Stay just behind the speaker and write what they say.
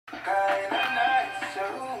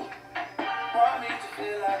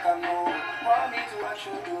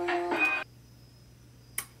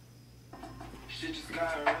Shit just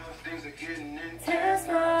got real, things are getting intense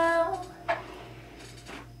now.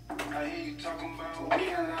 I hear you talking about we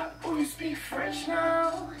cannot always speak French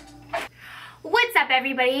now. What's up,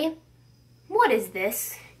 everybody? What is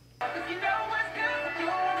this? If you know what's good to do,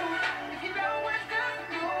 if you know what's good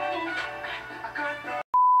to do, I got the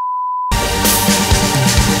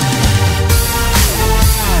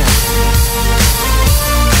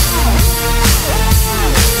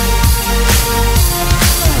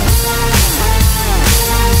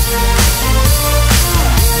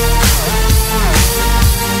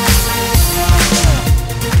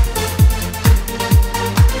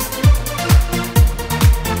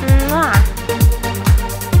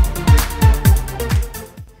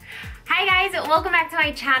welcome back to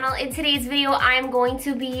my channel. In today's video, I'm going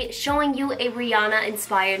to be showing you a Rihanna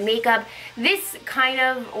inspired makeup. This kind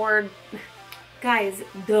of, or guys,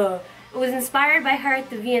 duh. It was inspired by her at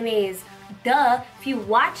the VMAs. Duh. If you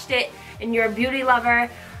watched it and you're a beauty lover,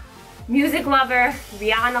 music lover,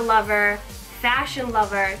 Rihanna lover, fashion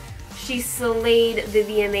lover, she slayed the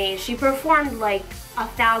VMAs. She performed like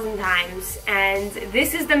 1,000 times, and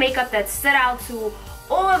this is the makeup that stood out to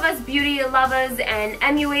all of us beauty lovers and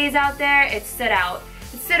MUAs out there. It stood out.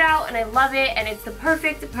 It stood out, and I love it, and it's the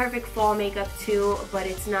perfect fall makeup too, but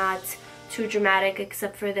it's not too dramatic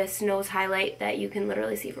except for this nose highlight that you can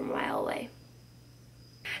literally see from a mile away.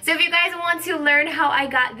 So if you guys want to learn how I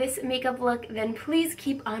got this makeup look, then please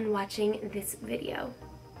keep on watching this video.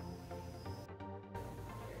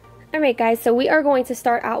 Alright guys, so we are going to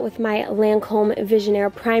start out with my Lancome Visionaire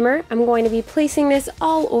Primer. I'm going to be placing this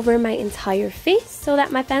all over my entire face so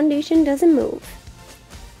that my foundation doesn't move.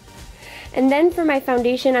 And then for my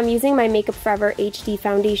foundation, I'm using my Makeup Forever HD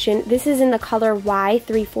foundation. This is in the color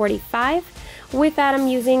Y345. With that, I'm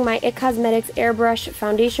using my IT Cosmetics Airbrush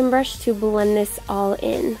foundation brush to blend this all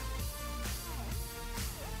in.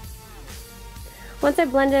 Once I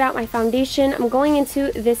blended out my foundation, I'm going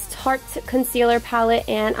into this Tarte concealer palette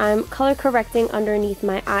and I'm color correcting underneath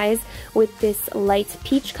my eyes with this light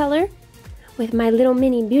peach color with my little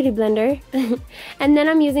mini beauty blender. And then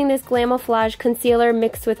I'm using this Glamouflage concealer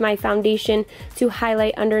mixed with my foundation to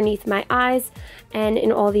highlight underneath my eyes and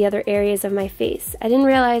in all the other areas of my face. I didn't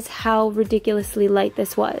realize how ridiculously light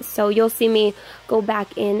this was, so you'll see me go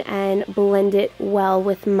back in and blend it well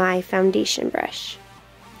with my foundation brush.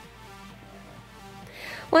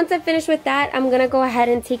 Once I'm finished with that, I'm going to go ahead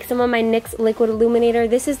and take some of my NYX Liquid Illuminator.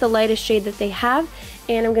 This is the lightest shade that they have,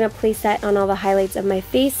 and I'm going to place that on all the highlights of my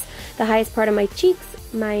face, the highest part of my cheeks,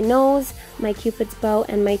 my nose, my cupid's bow,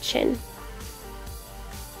 and my chin.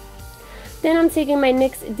 Then I'm taking my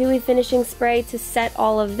NYX Dewy Finishing Spray to set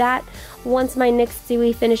all of that. Once my NYX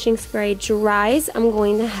Dewy Finishing Spray dries, I'm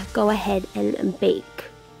going to go ahead and bake.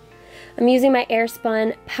 I'm using my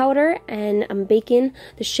Airspun powder, and I'm baking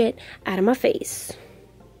the shit out of my face.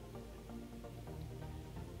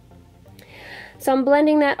 So I'm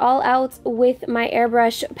blending that all out with my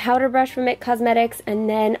airbrush powder brush from IT Cosmetics, and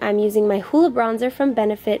then I'm using my Hoola bronzer from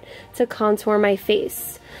Benefit to contour my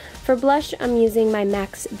face. For blush, I'm using my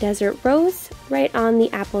MAC's Desert Rose right on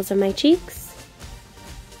the apples of my cheeks.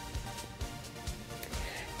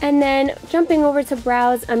 And then jumping over to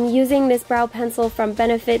brows, I'm using this brow pencil from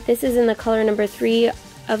Benefit. This is in the color number 3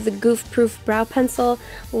 of the Goof Proof brow pencil.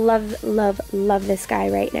 Love, love, love this guy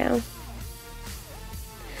right now.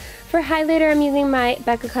 For highlighter, I'm using my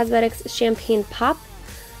Becca Cosmetics Champagne Pop,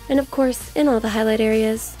 and of course, in all the highlight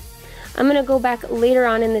areas. I'm going to go back later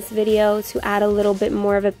on in this video to add a little bit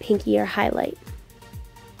more of a pinkier highlight.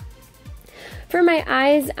 For my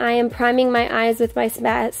eyes, I am priming my eyes with my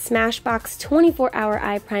Smashbox 24-Hour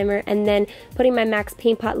Eye Primer, and then putting my MAC's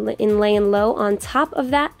Paint Pot in Laying Low on top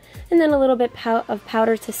of that, and then a little bit of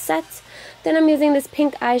powder to set. Then I'm using this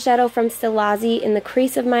pink eyeshadow from Stilazi in the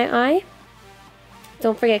crease of my eye.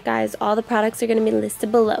 Don't forget guys, all the products are going to be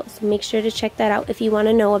listed below, so make sure to check that out if you want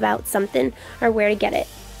to know about something or where to get it.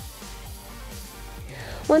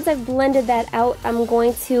 Once I've blended that out, I'm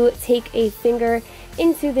going to take a finger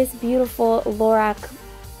into this beautiful Lorac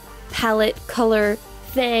palette color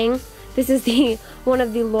thing. This is one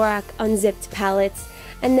of the Lorac unzipped palettes.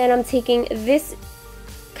 And then I'm taking this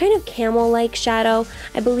kind of camel-like shadow.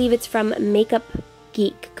 I believe it's from Makeup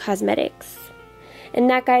Geek Cosmetics. And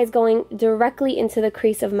that guy is going directly into the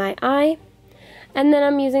crease of my eye. And then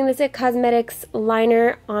I'm using this IT Cosmetics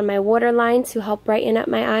liner on my waterline to help brighten up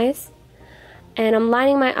my eyes. And I'm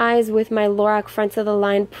lining my eyes with my Lorac Front of the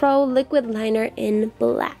Line Pro Liquid Liner in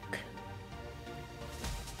black.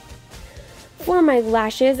 For my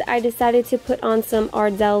lashes, I decided to put on some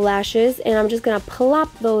Ardell lashes, and I'm just going to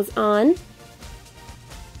plop those on.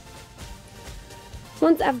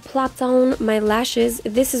 Once I've plopped on my lashes,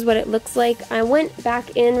 this is what it looks like. I went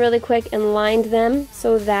back in really quick and lined them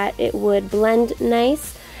so that it would blend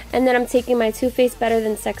nice. And then I'm taking my Too Faced Better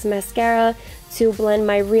Than Sex mascara to blend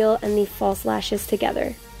my real and the false lashes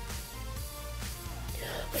together.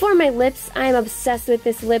 For my lips, I am obsessed with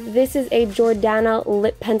this lip. This is a Jordana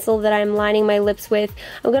lip pencil that I'm lining my lips with.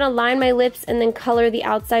 I'm going to line my lips and then color the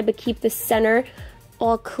outside but keep the center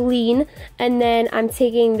all clean. And then I'm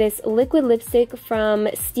taking this liquid lipstick from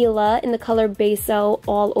Stila in the color Beso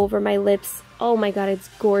all over my lips. Oh my god, it's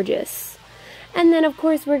gorgeous. And then of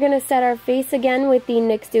course we're going to set our face again with the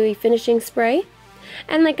NYX Dewy Finishing Spray.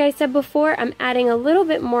 And like I said before, I'm adding a little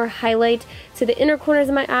bit more highlight to the inner corners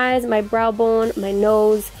of my eyes, my brow bone, my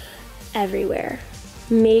nose, everywhere.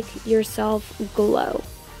 Make yourself glow.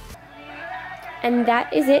 And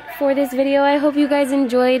that is it for this video. I hope you guys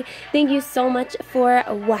enjoyed. Thank you so much for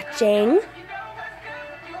watching.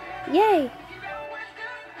 Yay!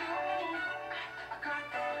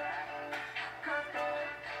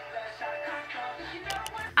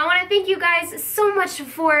 I want to thank you guys so much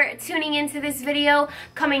for tuning into this video,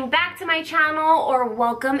 coming back to my channel, or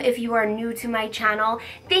welcome if you are new to my channel.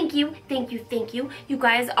 Thank you, thank you, thank you. You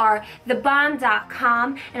guys are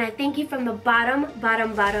thebomb.com, and I thank you from the bottom,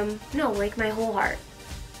 no, like my whole heart,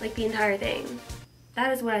 like the entire thing.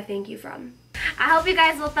 That is what I thank you from. I hope you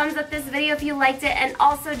guys will thumbs up this video if you liked it, and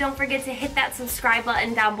also don't forget to hit that subscribe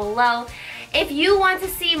button down below. If you want to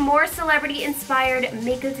see more celebrity-inspired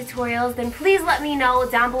makeup tutorials, then please let me know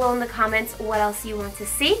down below in the comments what else you want to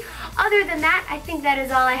see. Other than that, I think that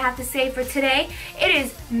is all I have to say for today. It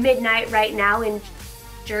is midnight right now in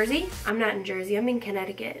Jersey. I'm not in Jersey, I'm in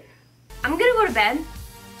Connecticut. I'm gonna go to bed,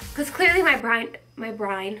 because clearly my brain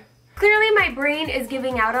is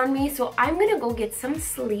giving out on me, so I'm gonna go get some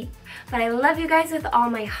sleep. But I love you guys with all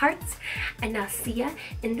my heart, and I'll see ya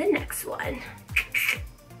in the next one.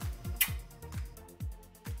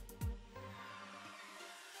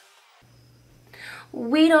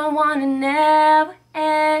 We don't wanna never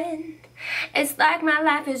end. It's like my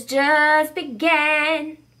life has just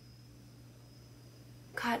began.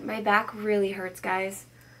 God, my back really hurts, guys.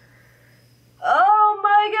 Oh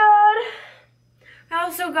my god. I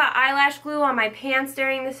also got eyelash glue on my pants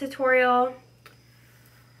during this tutorial.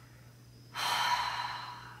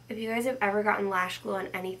 If you guys have ever gotten lash glue on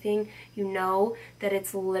anything, you know that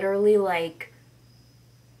it's literally like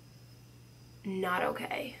not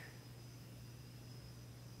okay.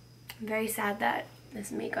 I'm very sad that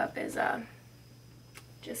this makeup is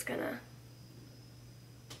just gonna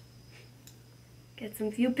get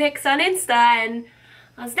some few pics on Insta and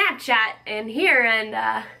on Snapchat and here, and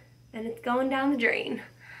then it's going down the drain.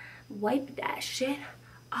 Wipe that shit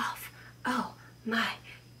off. Oh my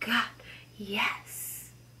god, yes.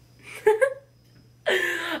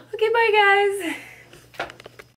 Okay, bye guys.